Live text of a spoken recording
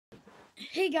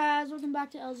Hey guys, welcome back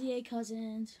to LZA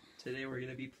Cousins. Today we're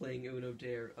gonna be playing Uno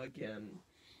Dare again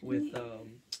with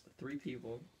 3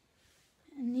 people.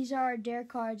 And these are our dare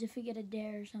cards if we get a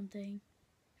dare or something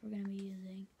we're gonna be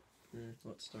using.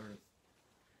 Let's start.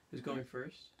 Who's going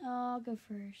first? I'll go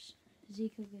first.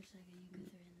 Zeke will go second. You go third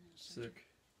and then Sick.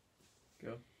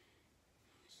 Go.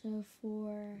 So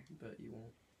for Bet you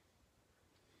won't.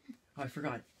 Oh, I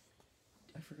forgot.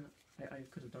 I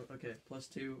could have done. Okay,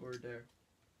 +2 or dare.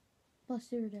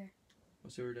 +2 or dare.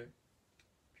 +2 or dare.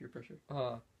 Peer pressure.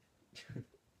 A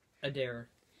dare.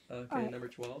 Okay, Alright. number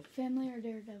 12. Family or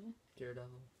daredevil.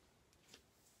 Daredevil.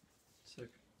 Sick.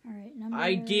 Alright, number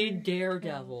I did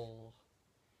Daredevil.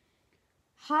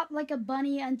 Hop like a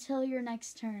bunny until your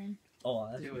next turn. Oh,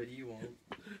 Do it. You won't.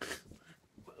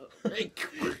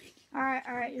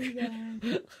 Alright, here we go.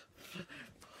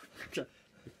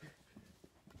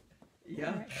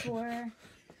 Yeah. Alright, for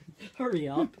Hurry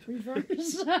up.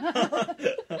 reverse.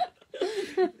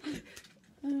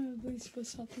 Please put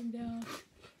something down.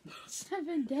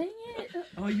 7, dang it.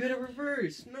 Oh, you had a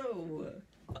reverse. No.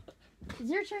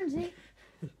 Is your turn, Zeke?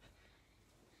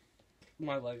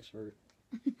 My legs hurt.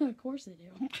 Of course they do.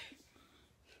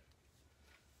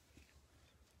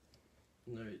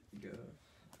 Alright, go.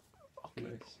 Okay.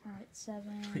 Nice. Alright,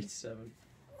 7. Nice 7.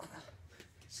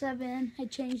 7. I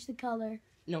changed the color.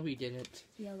 No, he didn't.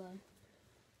 Yellow.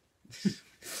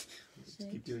 Let's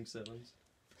keep doing 7s.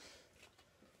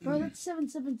 Bro, that's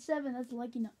 777. That's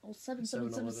like, you know,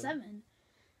 7777.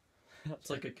 It's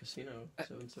like a casino.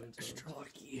 777. Extra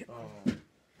lucky. Oh,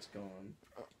 it's gone.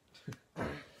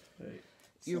 Wait.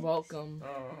 You're welcome.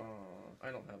 Oh,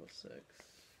 I don't have a 6.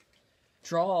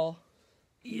 Draw.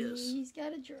 He's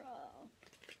got a draw.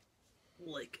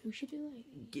 Like We should do like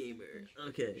gamer.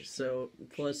 Okay, so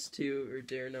 +2 or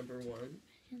dare number 1.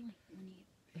 and like when you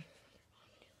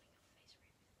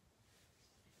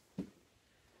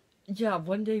Yeah,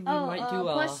 one day we might do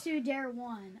a... +2 dare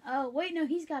 1. Oh wait, no,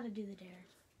 he's got to do the dare.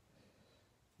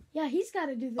 Yeah, he's got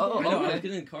to do the Oh, I dare. know, I okay. was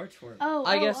getting cards for him.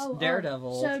 I guess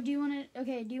Daredevil. So do you want to?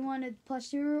 Okay, do you want a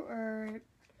 +2 or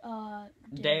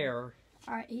Dare.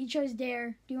 All right, he chose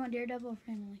dare. Do you want Daredevil or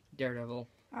family? Daredevil.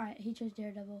 All right, he chose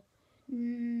Daredevil.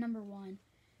 Number 1.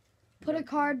 Put a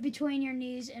card between your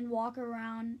knees and walk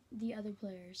around the other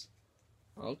players.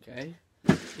 Okay.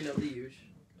 You know the use.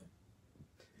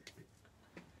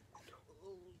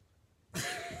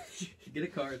 Get a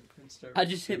card and start. I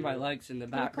just hit my legs in the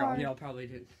background. card. Y'all probably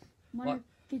didn't.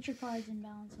 Get your cards and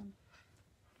balance them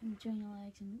in between your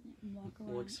legs and walk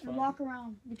around. Looks And fun. walk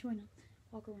around between them.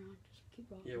 Walk around. Just keep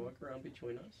walking. Yeah, walk around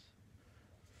between us.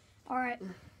 All right.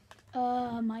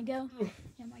 My go.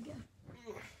 Yeah, my go.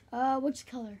 Which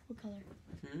color? What color?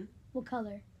 What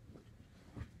color?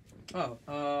 Oh,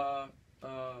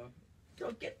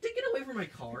 girl, take it away from my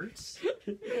cards.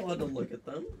 You're not allowed to look at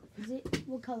them. Is it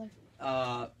what color?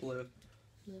 Blue.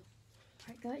 All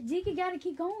right, go ahead. Zeke, you gotta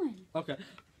keep going. Okay.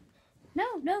 No.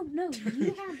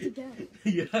 You have to go.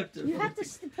 You have to. You have to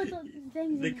put the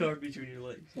things. The in card between your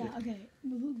legs. Yeah. Okay.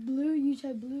 Blue. You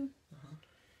chose blue.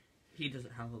 He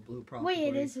doesn't have a blue, probably. Wait,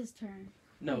 it is his turn.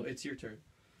 No, it's your turn.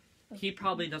 He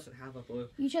probably doesn't have a blue.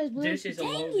 You chose blue. This is a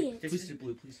Dang Logan. it. This Please is, do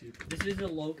blue. Please do. this is a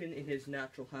Logan in his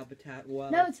natural habitat. Wow.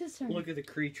 No, it's his turn. Look at the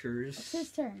creatures. It's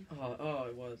his turn. Oh,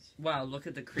 it was. Wow, look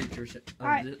at the creatures. All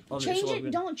right, of change this it.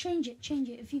 Logan. Don't change it. Change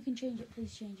it. If you can change it,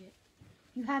 please change it.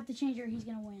 You have to change it or he's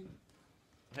gonna win.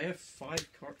 I have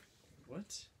 5 cards.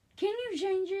 What? Can you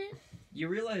change it? You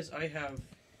realize I have.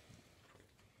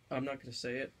 I'm not gonna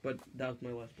say it, but that was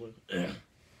my last blue.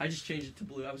 I just changed it to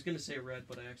blue. I was gonna say red,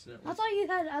 but I accidentally. I thought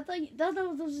that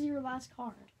was your last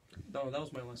card. No, that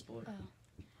was my last blue.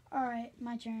 All right,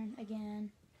 my turn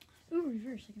again. Ooh,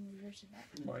 reverse. I can reverse it back.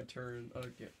 My turn.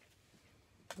 Okay.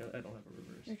 No, I don't have a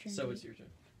reverse. Your turn, So Jake. it's your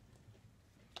turn.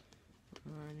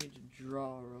 I need to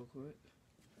draw real quick.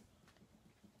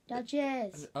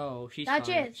 Duchess. Oh, she's That's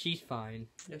fine. it. She's fine.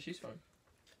 Yeah, she's fine.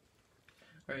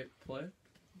 All right, play.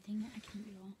 Dang it, I can't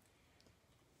draw.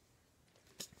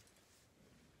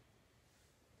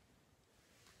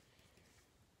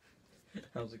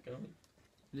 How's it going?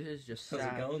 This is just How's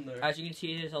sad. it going there? As you can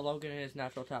see, it is a Logan in his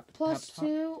natural habitat.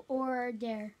 +2 or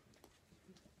dare.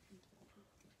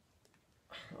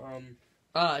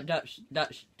 Dutch,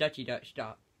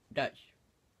 stop. Dutch.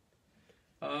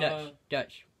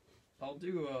 I'll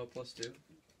do +2.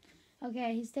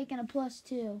 Okay, he's taking a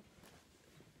 +2.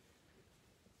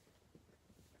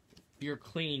 You're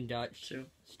clean, Dutch. 2.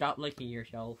 Stop licking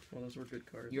yourself. Well, those were good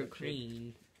cards. You're actually.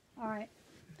 clean. All right.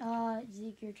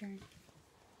 Zeke, your turn.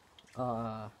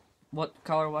 What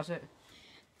color was it?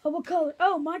 Oh, what color?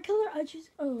 Oh, my color? I choose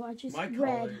My red.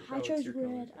 color. I Oh, it's chose your red.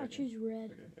 color. I Okay. choose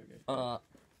red. Okay.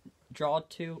 draw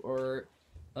 2 or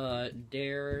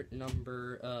dare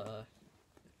number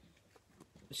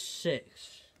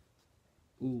 6.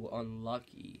 Ooh,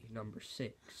 unlucky number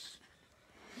 6.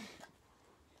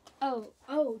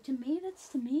 Oh, to me? That's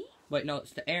to me? Wait, no,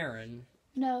 it's to Aaron.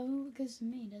 No, it goes to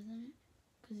me, doesn't it?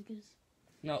 Because it goes...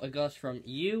 No, it goes from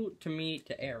you to me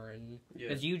to Aaron. Yeah.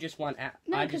 Because you just want...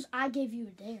 No, because I gave you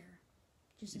a dare.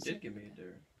 Just You a did second give me a ago.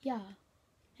 dare. Yeah.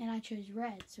 And I chose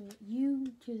red, so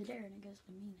you do the dare and it goes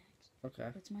to me next. Okay.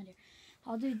 That's my dare.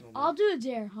 I'll do a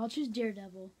dare. I'll choose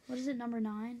Daredevil. What is it, number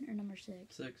 9 or number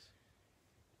 6? 6.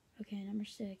 Okay, number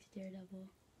 6, Daredevil.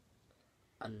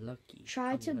 Unlucky.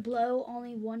 Try to Unlucky. blow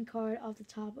only one card off the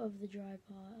top of the dry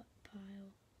pile.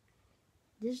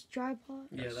 This dry pile?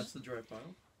 Yeah, that's the dry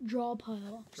pile. Draw pile.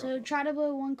 Draw So pile. try to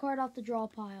blow one card off the draw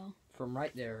pile. From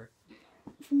right there.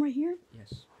 From right here?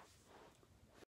 Yes.